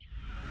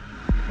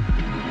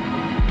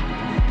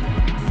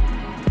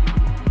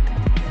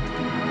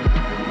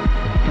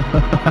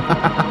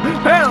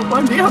Help,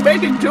 I'm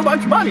making too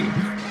much money.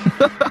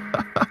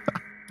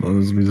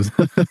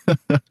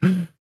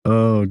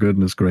 Oh,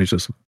 goodness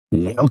gracious.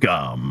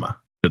 Welcome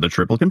to the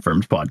Triple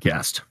Confirmed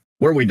podcast,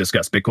 where we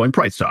discuss Bitcoin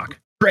price talk,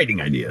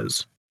 trading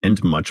ideas,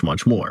 and much,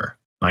 much more.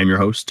 I'm your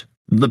host,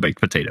 The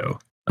Baked Potato,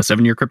 a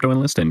 7-year crypto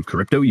analyst and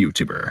crypto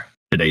YouTuber.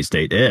 Today's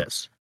date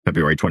is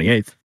February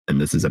 28th, and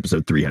this is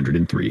episode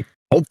 303.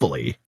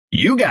 Hopefully,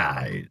 you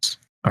guys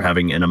are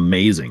having an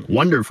amazing,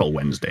 wonderful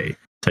Wednesday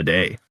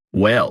today.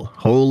 Well,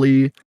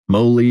 holy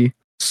moly,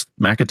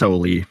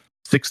 smackatoli,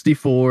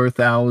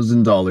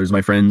 $64,000,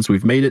 my friends.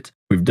 We've made it.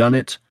 We've done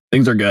it.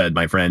 Things are good,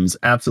 my friends.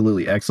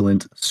 Absolutely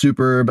excellent.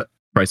 Superb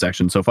price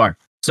action so far.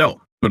 So,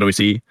 what do we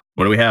see?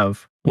 What do we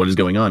have? What is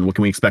going on? What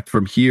can we expect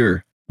from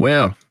here?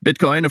 Well,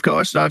 Bitcoin, of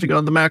course, starting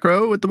on the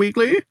macro with the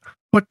weekly.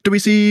 What do we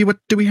see? What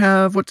do we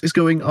have? What is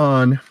going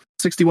on?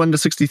 61 to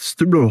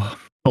 63. Oh,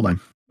 hold on.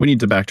 We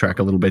need to backtrack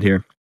a little bit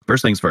here.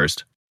 First things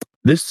first.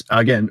 This,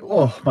 again,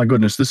 oh my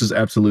goodness, this is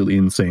absolutely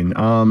insane.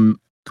 All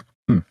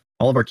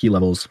of our key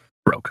levels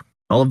broke.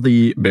 All of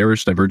the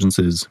bearish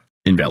divergences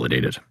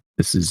invalidated.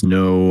 This is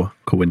no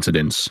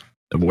coincidence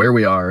of where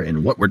we are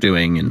and what we're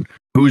doing and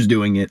who's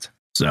doing it.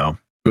 So,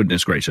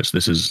 goodness gracious,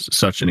 this is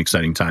such an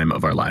exciting time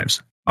of our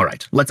lives. All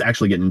right, let's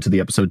actually get into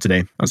the episode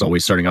today. As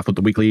always, starting off with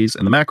the weeklies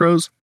and the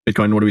macros.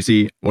 Bitcoin, what do we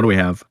see? What do we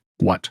have?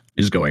 What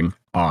is going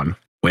on?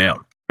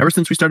 Well, ever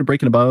since we started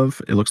breaking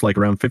above, it looks like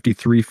around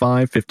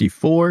 53.5,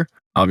 54.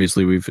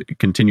 Obviously, we've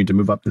continued to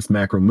move up this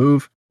macro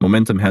move.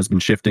 Momentum has been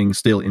shifting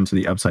still into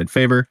the upside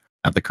favor.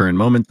 At the current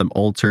moment,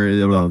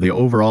 the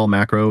overall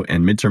macro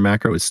and midterm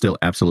macro is still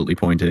absolutely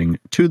pointing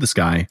to the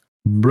sky,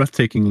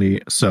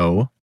 breathtakingly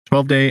so.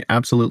 12-day,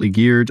 absolutely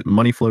geared.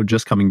 Money flow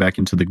just coming back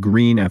into the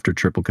green after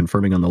triple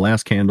confirming on the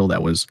last candle.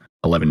 That was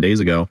 11 days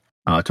ago.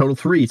 Total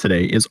 3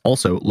 today is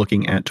also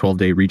looking at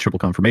 12-day re-triple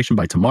confirmation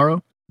by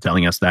tomorrow,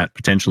 telling us that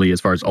potentially,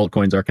 as far as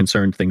altcoins are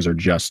concerned, things are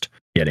just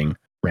getting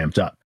ramped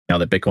up. Now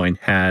that Bitcoin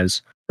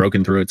has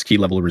broken through its key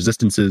level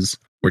resistances,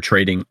 we're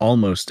trading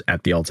almost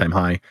at the all-time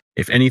high.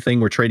 If anything,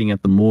 we're trading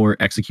at the more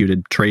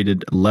executed,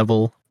 traded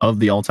level of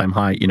the all-time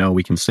high. You know,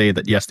 we can say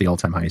that, yes, the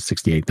all-time high is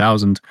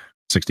 68,000,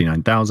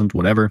 69,000,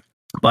 whatever.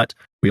 But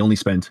we only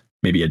spent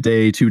maybe a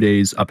day, 2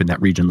 days up in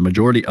that region. The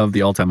majority of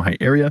the all-time high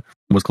area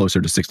was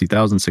closer to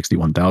 60,000,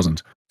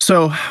 61,000.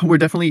 So we're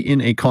definitely in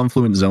a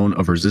confluent zone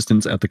of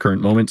resistance at the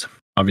current moment.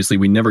 Obviously,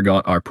 we never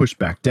got our push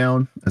back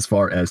down as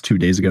far as 2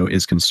 days ago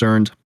is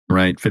concerned.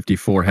 Right,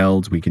 54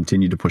 held. We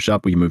continue to push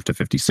up. We moved to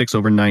 56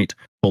 overnight,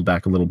 pulled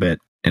back a little bit,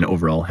 and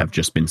overall have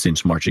just been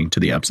since marching to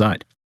the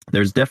upside.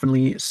 There's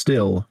definitely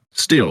still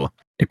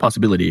a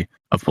possibility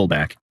of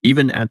pullback,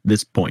 even at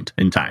this point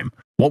in time.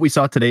 What we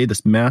saw today,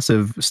 this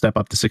massive step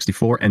up to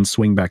 64 and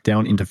swing back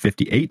down into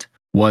 58,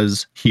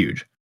 was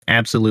huge.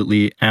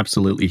 Absolutely,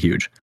 absolutely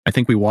huge. I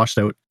think we washed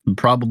out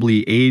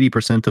probably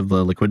 80% of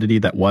the liquidity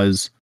that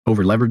was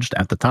over leveraged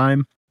at the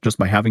time, just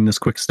by having this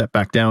quick step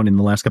back down in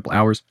the last couple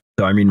hours.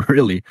 So, I mean,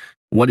 really,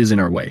 what is in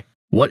our way?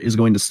 What is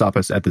going to stop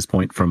us at this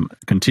point from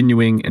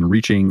continuing and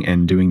reaching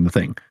and doing the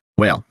thing?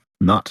 Well,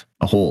 not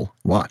a whole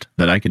lot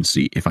that I can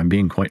see, if I'm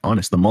being quite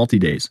honest. The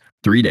multi-days,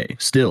 3-day,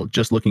 still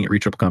just looking at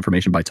re-triple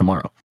confirmation by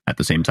tomorrow at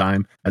the same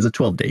time as a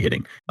 12-day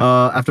hitting.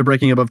 After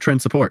breaking above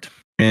trend support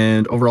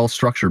and overall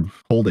structure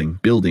holding,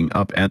 building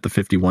up at the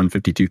 $51,000,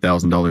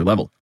 $52,000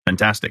 level.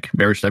 Fantastic.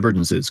 Bearish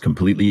divergences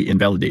completely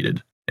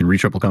invalidated. And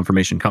re-triple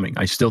confirmation coming.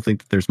 I still think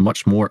that there's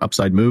much more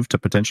upside move to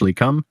potentially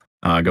come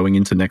going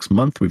into next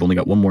month. We've only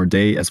got one more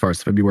day as far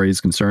as February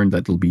is concerned.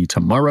 That'll be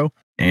tomorrow.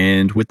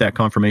 And with that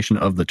confirmation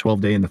of the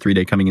 12-day and the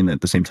 3-day coming in at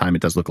the same time,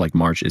 it does look like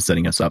March is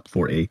setting us up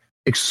for a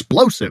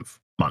explosive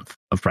month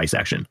of price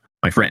action.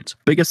 My friends,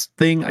 biggest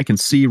thing I can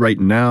see right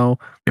now,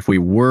 if we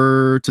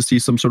were to see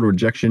some sort of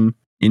rejection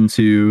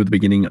into the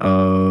beginning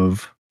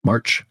of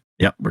March,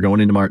 yep, we're going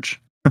into March.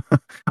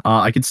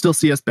 I could still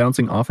see us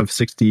bouncing off of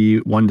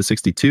 61 to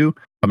 62,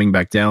 coming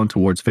back down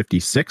towards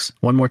 56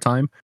 one more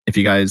time. If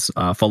you guys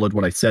followed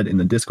what I said in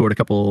the Discord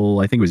I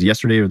think it was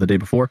yesterday or the day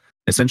before,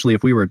 essentially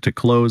if we were to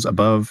close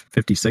above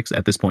 56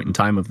 at this point in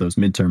time of those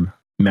midterm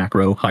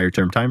macro higher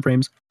term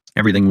timeframes,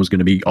 everything was going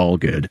to be all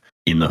good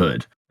in the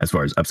hood as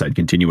far as upside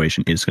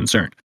continuation is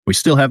concerned. We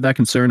still have that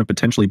concern of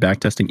potentially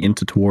backtesting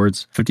into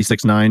towards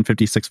 56.9,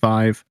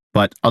 56.5,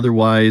 but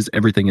otherwise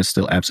everything is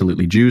still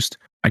absolutely juiced.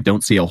 I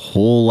don't see a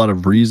whole lot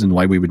of reason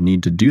why we would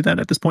need to do that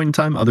at this point in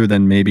time, other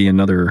than maybe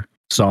another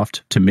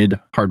soft to mid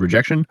hard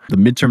rejection. The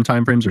midterm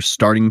timeframes are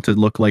starting to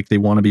look like they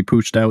want to be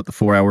pooched out, the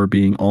 4-hour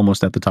being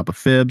almost at the top of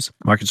fibs,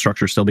 market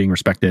structure still being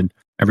respected.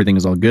 Everything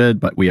is all good,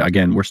 but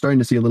we're starting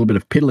to see a little bit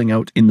of piddling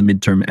out in the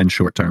midterm and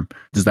short term.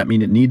 Does that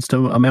mean it needs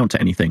to amount to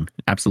anything?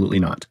 Absolutely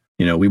not.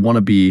 You know, we want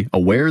to be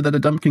aware that a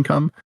dump can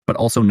come, but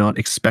also not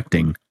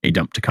expecting a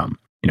dump to come.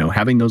 You know,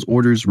 having those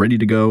orders ready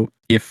to go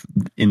if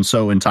in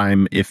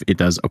time, if it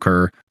does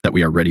occur, that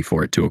we are ready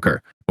for it to occur.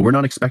 But we're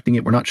not expecting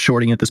it. We're not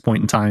shorting at this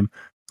point in time.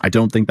 I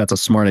don't think that's a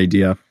smart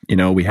idea. You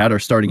know, we had our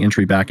starting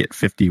entry back at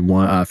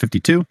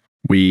 52.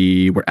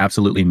 We were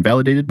absolutely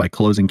invalidated by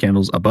closing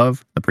candles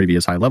above the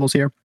previous high levels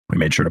here. We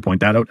made sure to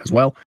point that out as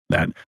well,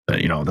 that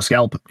the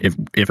scalp, if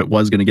it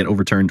was going to get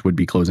overturned, would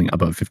be closing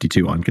above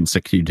 52 on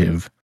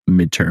consecutive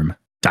midterm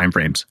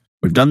timeframes.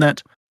 We've done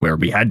that, where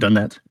we had done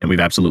that, and we've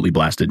absolutely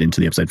blasted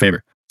into the upside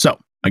favor. So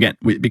again,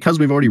 because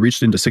we've already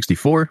reached into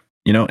 64,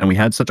 and we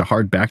had such a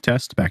hard back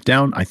test back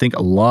down, I think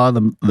a lot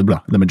of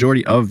the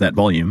majority of that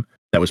volume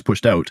that was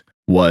pushed out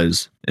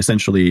was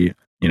essentially,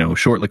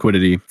 short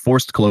liquidity,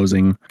 forced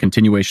closing,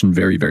 continuation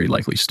very, very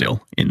likely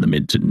still in the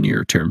mid to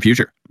near term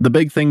future. The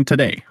big thing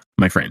today,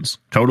 my friends,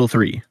 Total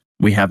 3,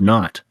 we have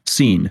not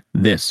seen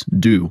this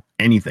do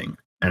anything.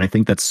 And I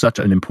think that's such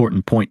an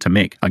important point to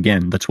make.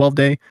 Again, the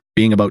 12-day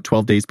being about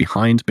 12 days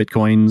behind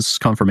Bitcoin's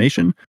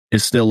confirmation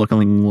is still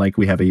looking like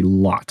we have a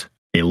lot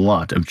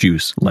of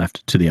juice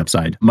left to the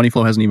upside. Money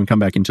flow hasn't even come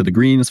back into the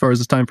green as far as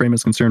this time frame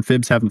is concerned.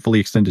 Fibs haven't fully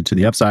extended to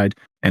the upside,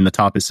 and the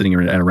top is sitting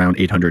at around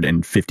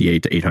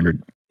 $858 to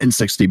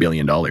 $860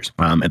 billion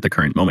at the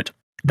current moment.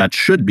 That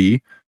should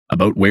be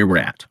about where we're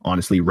at,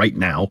 honestly, right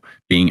now,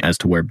 being as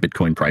to where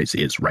Bitcoin price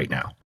is right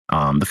now.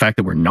 The fact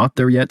that we're not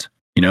there yet,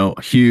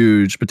 a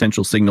huge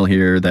potential signal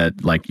here that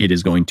it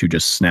is going to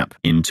just snap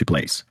into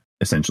place.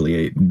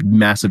 Essentially a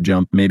massive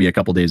jump, maybe a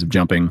couple days of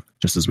jumping,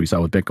 just as we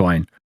saw with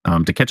Bitcoin,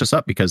 to catch us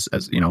up, because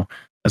as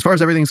far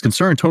as everything's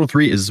concerned, Total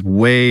 3 is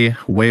way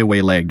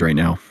lagged right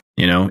now.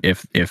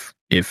 If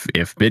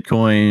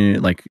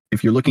Bitcoin,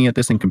 if you're looking at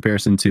this in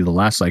comparison to the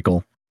last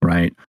cycle,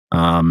 right?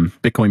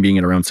 Bitcoin being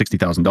at around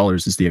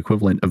 $60,000 is the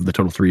equivalent of the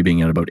Total 3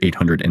 being at about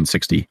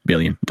 $860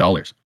 billion,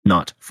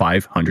 not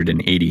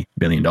 $580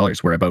 billion.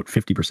 We're about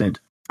 50%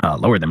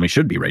 lower than we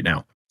should be right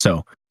now.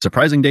 So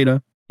surprising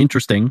data,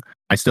 interesting.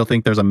 I still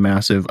think there's a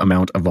massive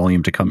amount of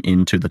volume to come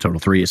into the Total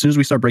 3. As soon as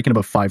we start breaking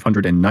above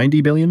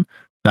 590 billion,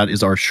 that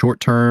is our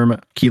short-term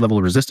key level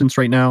of resistance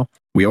right now.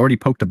 We already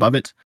poked above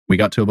it. We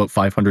got to about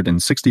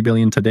 560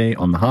 billion today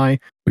on the high.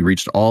 We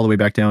reached all the way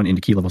back down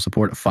into key level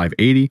support of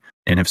 580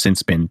 and have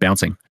since been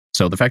bouncing.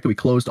 So the fact that we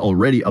closed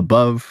already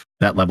above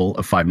that level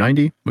of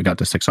 590, we got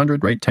to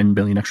 600, right? 10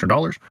 billion extra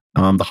dollars.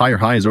 The higher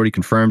high is already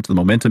confirmed. The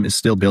momentum is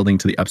still building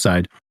to the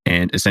upside.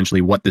 And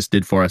essentially what this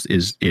did for us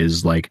is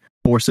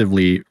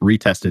forcibly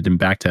retested and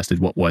back tested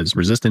what was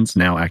resistance,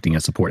 now acting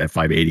as support at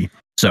 580.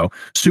 So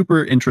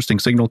super interesting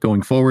signal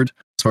going forward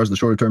as far as the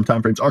shorter term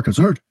timeframes are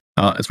concerned,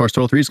 as far as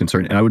Total 3 is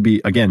concerned. And I would be,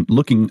 again,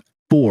 looking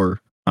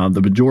for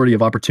the majority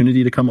of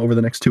opportunity to come over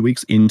the next 2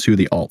 weeks into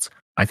the alts.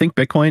 I think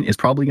Bitcoin is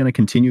probably going to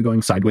continue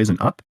going sideways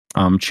and up.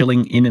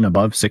 Chilling in and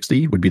above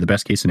 60 would be the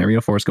best case scenario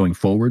for us going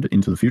forward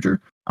into the future.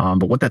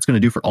 But what that's going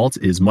to do for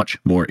alts is much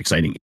more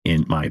exciting,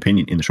 in my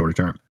opinion, in the shorter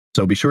term.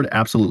 So be sure to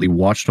absolutely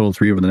watch Total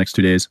 3 over the next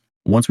 2 days.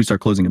 Once we start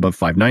closing above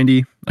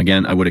 590,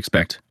 again, I would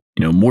expect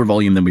more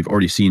volume than we've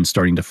already seen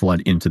starting to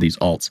flood into these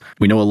alts.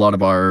 We know a lot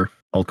of our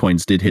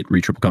altcoins did hit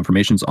retriple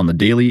confirmations on the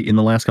daily in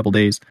the last couple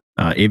days.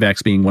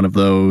 AVAX being one of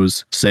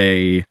those,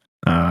 say,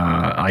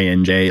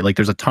 INJ.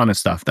 There's a ton of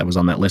stuff that was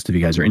on that list. If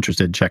you guys are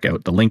interested, check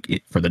out the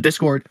link for the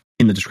Discord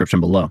in the description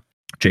below.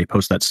 Jay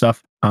posts that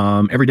stuff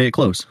every day at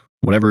close.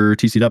 Whatever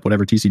TC'd up,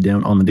 whatever TC'd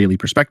down on the daily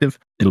perspective,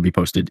 it'll be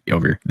posted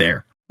over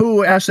there.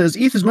 Oh, Ash says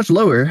ETH is much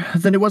lower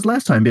than it was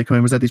last time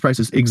Bitcoin was at these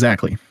prices.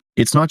 Exactly.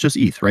 It's not just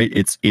ETH, right?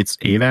 It's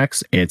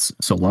AVAX, it's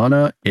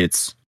Solana,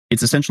 it's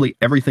essentially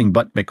everything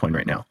but Bitcoin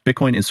right now.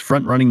 Bitcoin is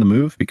front running the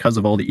move because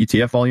of all the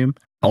ETF volume.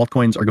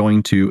 Altcoins are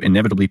going to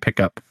inevitably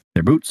pick up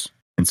their boots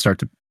and start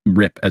to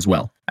rip as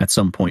well at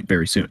some point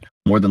very soon.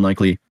 More than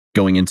likely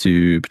going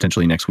into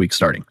potentially next week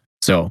starting.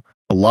 So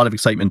a lot of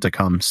excitement to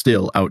come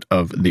still out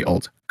of the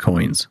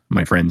altcoins,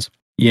 my friends.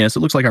 Yes,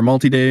 it looks like our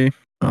multi-day.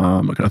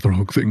 I'm looking at the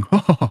wrong thing.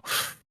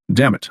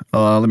 Damn it.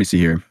 Let me see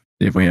here.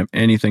 If we have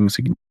anything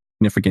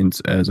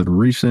significant as of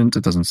recent,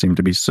 it doesn't seem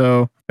to be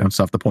so. Bounced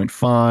off the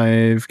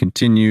 0.5,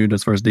 continued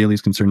as far as daily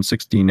is concerned,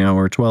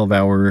 16-hour,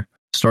 12-hour,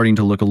 starting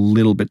to look a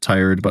little bit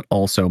tired, but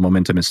also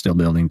momentum is still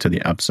building to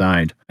the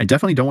upside. I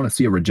definitely don't want to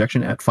see a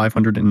rejection at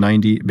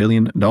 $590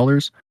 billion.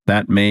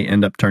 That may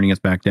end up turning us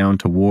back down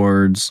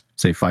towards,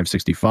 say,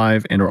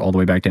 565 and or all the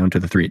way back down to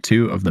the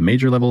 382 of the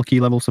major level, key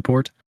level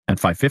support at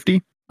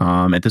 550.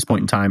 At this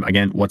point in time,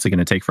 again, what's it going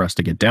to take for us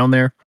to get down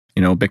there?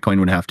 Bitcoin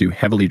would have to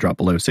heavily drop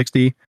below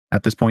 60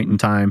 at this point in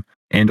time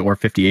and or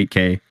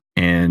 58K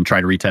and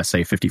try to retest,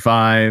 say,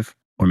 55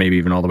 or maybe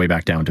even all the way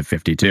back down to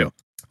 52.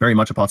 Very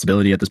much a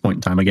possibility at this point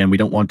in time. Again, we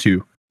don't want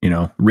to,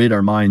 rid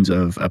our minds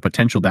of a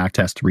potential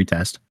backtest,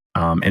 retest.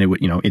 And it would,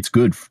 it's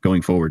good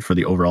going forward for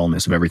the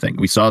overallness of everything.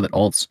 We saw that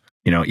alts,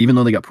 even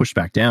though they got pushed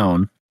back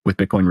down with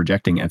Bitcoin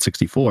rejecting at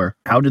 64,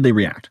 how did they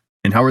react?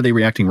 And how are they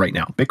reacting right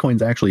now?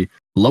 Bitcoin's actually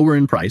lower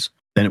in price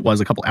than it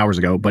was a couple hours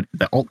ago, but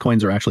the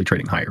altcoins are actually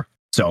trading higher.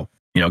 So,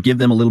 give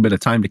them a little bit of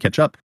time to catch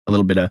up, a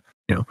little bit of,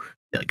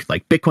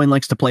 like Bitcoin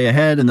likes to play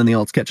ahead and then the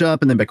alts catch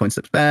up and then Bitcoin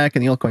steps back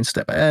and the altcoins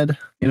step ahead.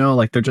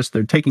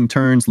 They're taking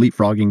turns,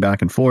 leapfrogging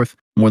back and forth,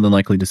 more than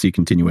likely to see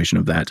continuation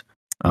of that.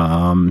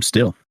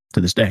 Still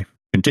to this day,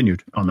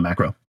 continued on the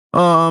macro.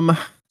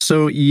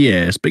 So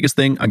yes, biggest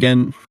thing,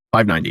 again,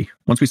 590.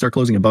 Once we start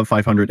closing above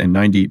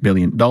 $590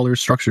 billion,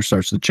 structure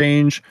starts to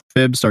change,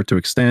 fibs start to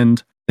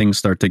extend, things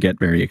start to get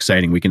very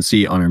exciting. We can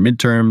see on our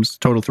midterms,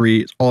 total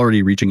 3 is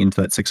already reaching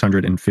into that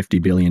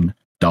 $650 billion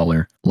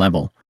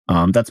level.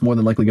 That's more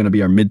than likely going to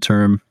be our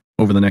midterm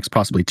over the next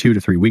possibly 2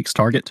 to 3 weeks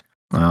target.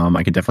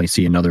 I can definitely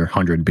see another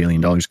 $100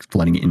 billion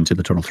flooding into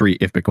the total 3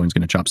 if Bitcoin's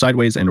going to chop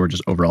sideways and or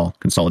just overall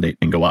consolidate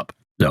and go up.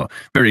 So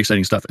very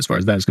exciting stuff as far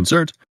as that is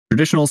concerned.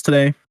 Traditionals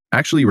today,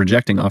 actually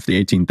rejecting off the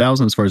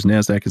 18,000 as far as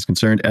NASDAQ is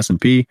concerned.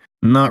 S&P,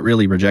 not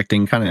really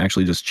rejecting, kind of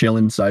actually just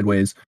chilling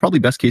sideways. Probably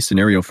best case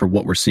scenario for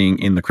what we're seeing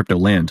in the crypto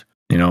land.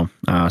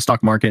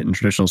 Stock market and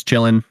traditionals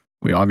chilling.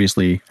 We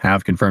obviously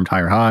have confirmed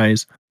higher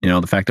highs.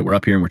 The fact that we're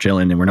up here and we're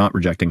chilling and we're not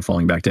rejecting,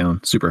 falling back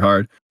down super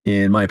hard,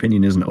 in my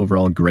opinion, is an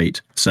overall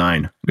great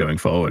sign going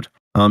forward.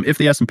 If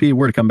the S&P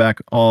were to come back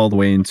all the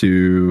way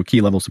into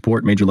key level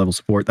support, major level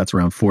support, that's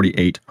around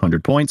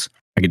 4,800 points.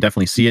 I could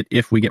definitely see it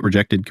if we get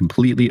rejected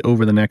completely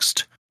over the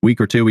next week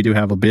or two. We do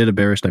have a bit of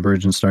bearish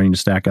divergence starting to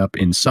stack up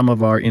in some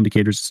of our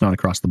indicators. It's not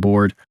across the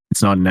board.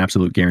 It's not an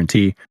absolute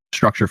guarantee.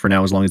 Structure for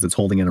now, as long as it's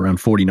holding at around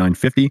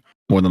 49.50,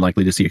 more than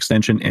likely to see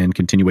extension and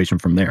continuation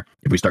from there.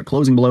 If we start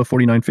closing below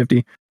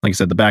 49.50, like I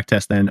said, the back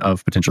test then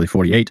of potentially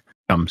 48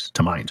 comes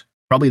to mind.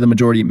 Probably the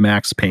majority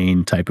max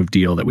pain type of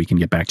deal that we can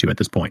get back to at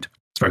this point,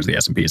 as far as the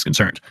S&P is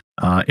concerned.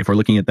 If we're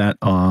looking at that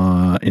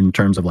in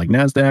terms of like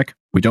NASDAQ,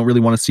 we don't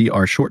really want to see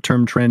our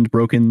short-term trend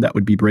broken. That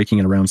would be breaking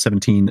at around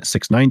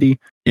 17,690.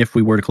 If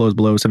we were to close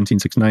below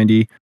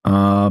 17,690,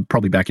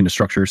 probably back into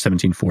structure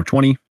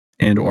 17,420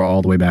 and or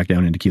all the way back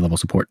down into key level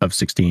support of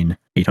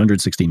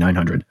 16,800,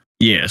 16,900.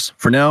 Yes,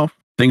 for now,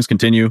 things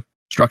continue.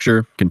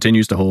 Structure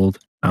continues to hold.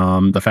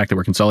 The fact that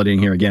we're consolidating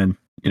here again,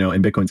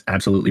 and Bitcoin's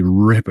absolutely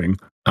ripping,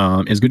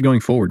 is good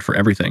going forward for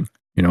everything.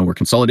 We're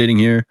consolidating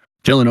here,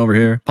 chilling over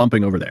here,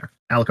 pumping over there.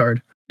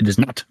 Alucard, it is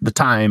not the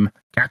time.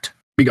 Cat,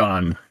 be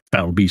gone,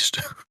 foul beast.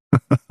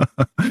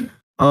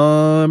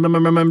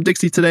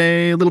 Dixie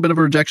today, a little bit of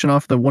a rejection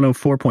off the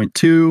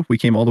 104.2. We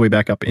came all the way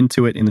back up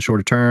into it in the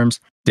shorter terms.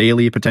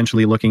 Daily,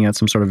 potentially looking at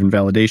some sort of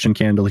invalidation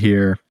candle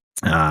here.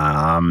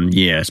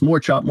 Yes, more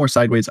chop, more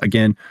sideways.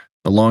 Again,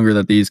 the longer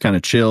that these kind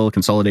of chill,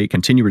 consolidate,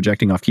 continue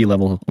rejecting off key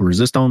level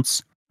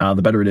resistance,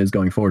 the better it is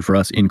going forward for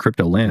us in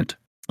crypto land.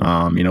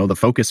 The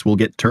focus will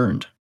get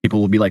turned. People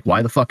will be like,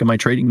 why the fuck am I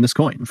trading this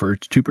coin for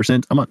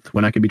 2% a month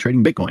when I could be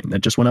trading Bitcoin that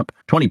just went up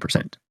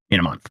 20% in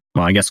a month?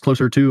 Well, I guess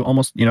closer to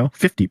almost,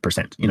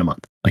 50% in a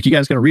month. Like, you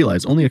guys got to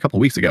realize only a couple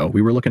of weeks ago,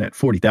 we were looking at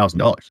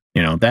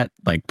 $40,000. That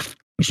like,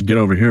 let's get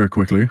over here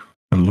quickly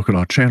and look at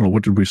our channel.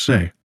 What did we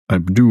say? I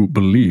do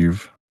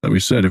believe that we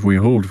said if we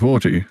hold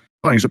 40,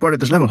 buying support at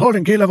this level,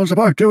 holding key level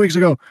support 2 weeks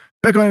ago.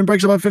 Bitcoin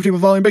breaks above 50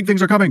 with volume. Big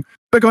things are coming.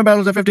 Bitcoin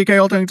battles at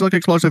 50K. All things look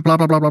explosive. Blah,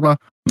 blah, blah, blah, blah.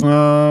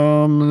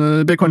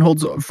 Bitcoin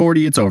holds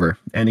 40. It's over.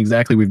 And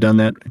exactly, we've done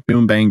that.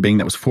 Boom, bang, bing.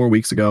 That was 4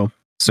 weeks ago.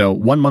 So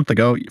 1 month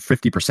ago,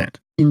 50%.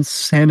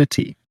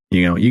 Insanity.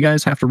 You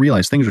guys have to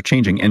realize things are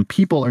changing and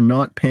people are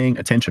not paying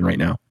attention right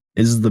now.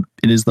 It is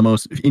the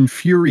most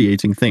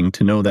infuriating thing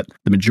to know that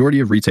the majority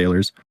of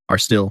retailers are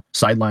still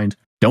sidelined,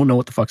 don't know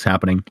what the fuck's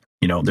happening.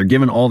 They're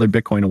giving all their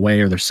Bitcoin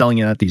away or they're selling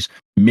it at these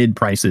mid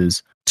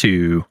prices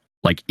to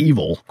like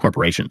evil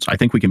corporations. I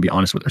think we can be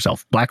honest with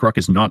ourselves. BlackRock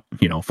is not,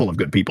 full of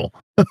good people.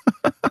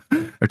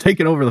 They're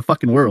taking over the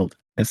fucking world.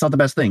 It's not the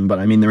best thing, but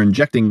I mean, they're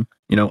injecting,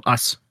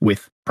 us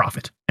with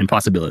profit and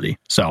possibility.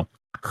 So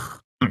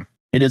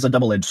it is a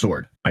double-edged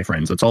sword, my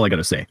friends. That's all I got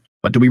to say.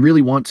 But do we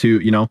really want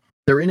to,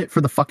 they're in it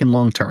for the fucking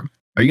long term.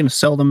 Are you going to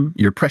sell them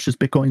your precious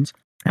Bitcoins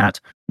at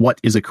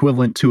what is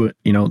equivalent to,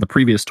 the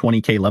previous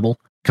 20K level?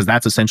 Because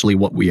that's essentially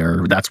what we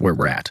are. That's where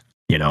we're at.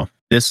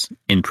 This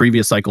in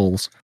previous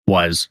cycles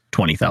was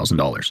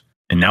 $20,000.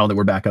 And now that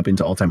we're back up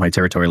into all-time high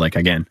territory, like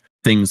again,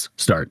 things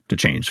start to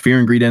change. Fear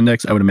and greed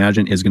index, I would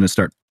imagine, is going to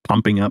start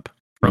pumping up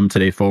from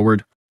today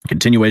forward.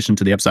 Continuation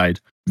to the upside,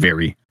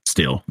 very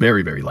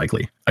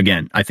likely.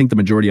 Again, I think the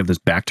majority of this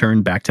back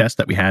test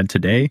that we had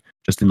today,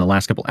 just in the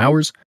last couple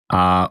hours,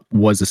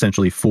 was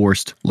essentially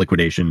forced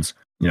liquidations,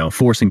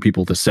 forcing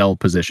people to sell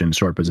positions,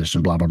 short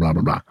positions, blah, blah, blah,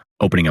 blah, blah,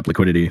 opening up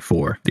liquidity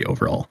for the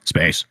overall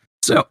space.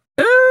 So,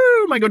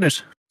 oh my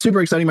goodness,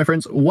 super exciting, my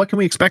friends. What can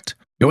we expect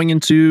going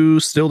into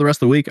still the rest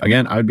of the week?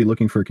 Again, I would be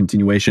looking for a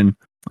continuation.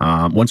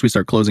 Once we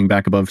start closing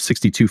back above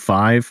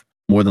 62.5,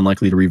 more than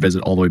likely to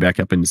revisit all the way back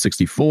up into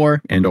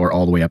 64 and or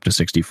all the way up to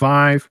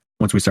 65.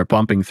 Once we start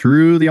bumping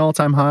through the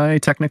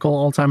technical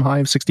all-time high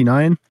of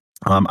 69,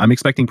 I'm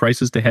expecting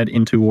prices to head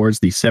in towards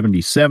the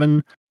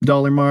 $77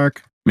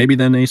 mark. Maybe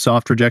then a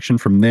soft rejection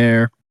from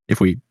there. If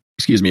we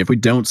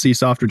don't see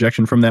soft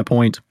rejection from that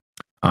point,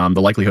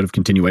 the likelihood of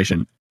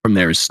continuation from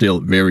there is still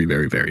very,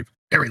 very, very,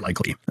 very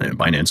likely.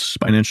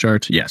 Binance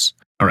chart, yes.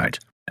 All right.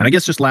 And I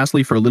guess just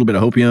lastly, for a little bit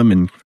of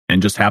hopium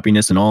and just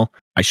happiness and all,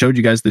 I showed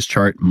you guys this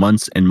chart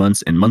months and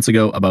months and months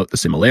ago about the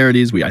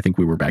similarities. I think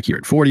we were back here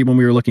at 40 when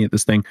we were looking at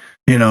this thing.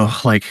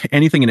 Like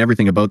anything and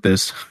everything about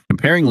this,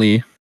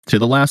 comparingly to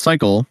the last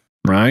cycle,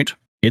 right?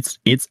 It's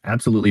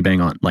absolutely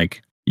bang on.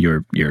 Like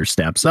your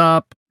steps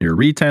up, your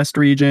retest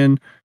region,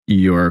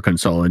 your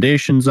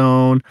consolidation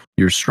zone,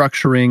 your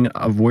structuring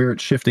of where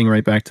it's shifting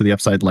right back to the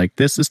upside. Like,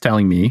 this is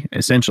telling me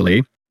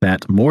essentially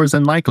that more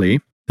than likely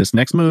This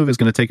next move is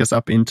going to take us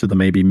up into the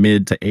maybe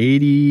mid to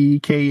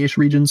 80K-ish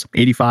regions,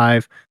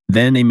 85,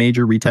 then a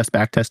major retest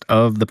backtest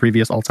of the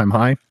previous all-time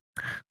high.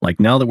 Like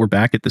now that we're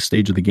back at this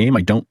stage of the game,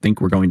 I don't think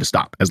we're going to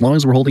stop. As long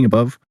as we're holding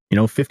above,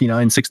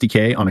 59,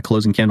 60K on a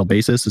closing candle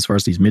basis, as far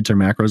as these midterm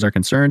macros are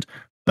concerned,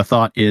 the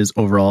thought is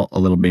overall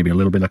maybe a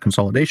little bit of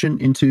consolidation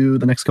into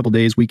the next couple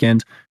days,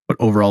 weekend, but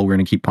overall we're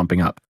going to keep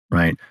pumping up,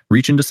 right?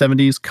 Reach into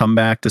 70s, come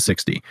back to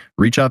 60.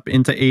 Reach up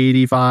into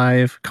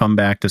 85, come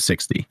back to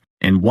 60.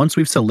 And once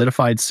we've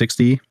solidified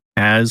 60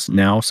 as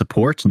now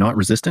support, not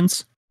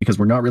resistance, because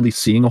we're not really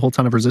seeing a whole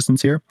ton of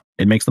resistance here,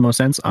 it makes the most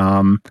sense.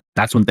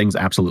 That's when things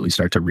absolutely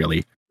start to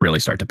really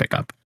start to pick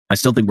up. I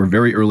still think we're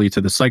very early to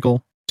this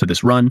cycle, to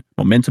this run.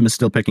 Momentum is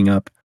still picking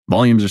up.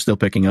 Volumes are still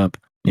picking up.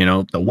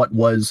 The what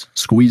was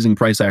squeezing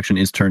price action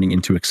is turning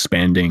into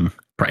expanding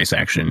price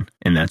action,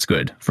 and that's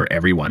good for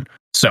everyone.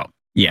 So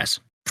yes,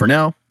 for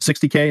now,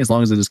 60K, as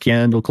long as it is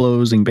candle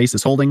closing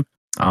basis holding,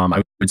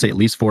 I would say at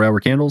least 4-hour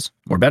candles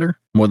or better.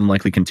 More than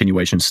likely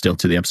continuation still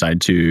to the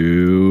upside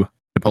to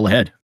pull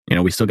ahead.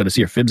 We still got to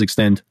see our fibs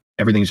extend.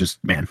 Everything's just,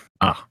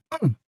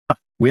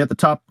 we at the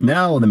top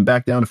now and then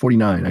back down to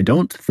 49. I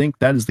don't think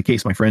that is the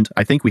case, my friend.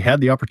 I think we had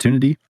the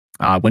opportunity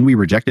when we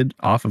rejected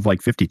off of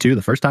like 52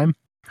 the first time,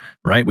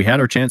 right? We had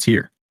our chance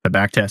here to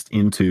backtest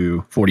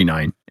into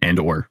 49 and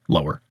or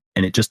lower,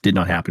 and it just did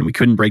not happen. We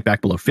couldn't break back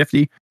below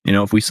 50.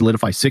 If we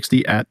solidify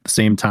 60 at the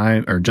same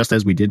time, or just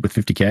as we did with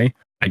 50K,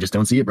 I just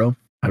don't see it, bro.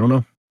 I don't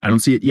know. I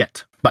don't see it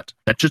yet, but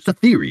that's just a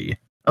theory,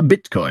 a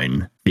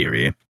Bitcoin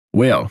theory.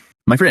 Well,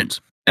 my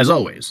friends, as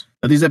always,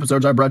 these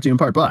episodes are brought to you in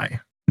part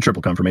by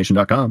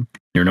tripleconfirmation.com,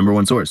 your number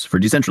one source for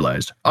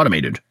decentralized,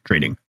 automated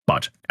trading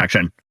bot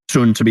action.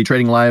 Soon to be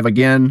trading live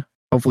again.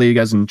 Hopefully you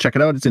guys can check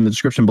it out. It's in the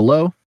description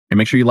below. And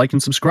make sure you like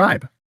and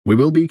subscribe. We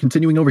will be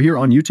continuing over here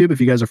on YouTube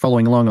if you guys are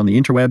following along on the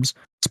interwebs,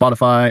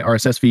 Spotify,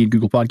 RSS feed,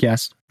 Google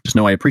Podcasts. Just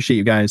know I appreciate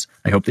you guys.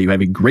 I hope that you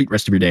have a great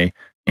rest of your day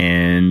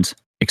and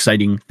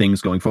exciting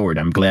things going forward.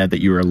 I'm glad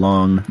that you are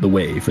along the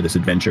way for this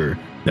adventure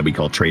that we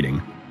call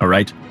trading. All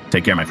right?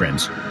 Take care, my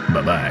friends.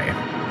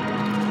 Bye-bye.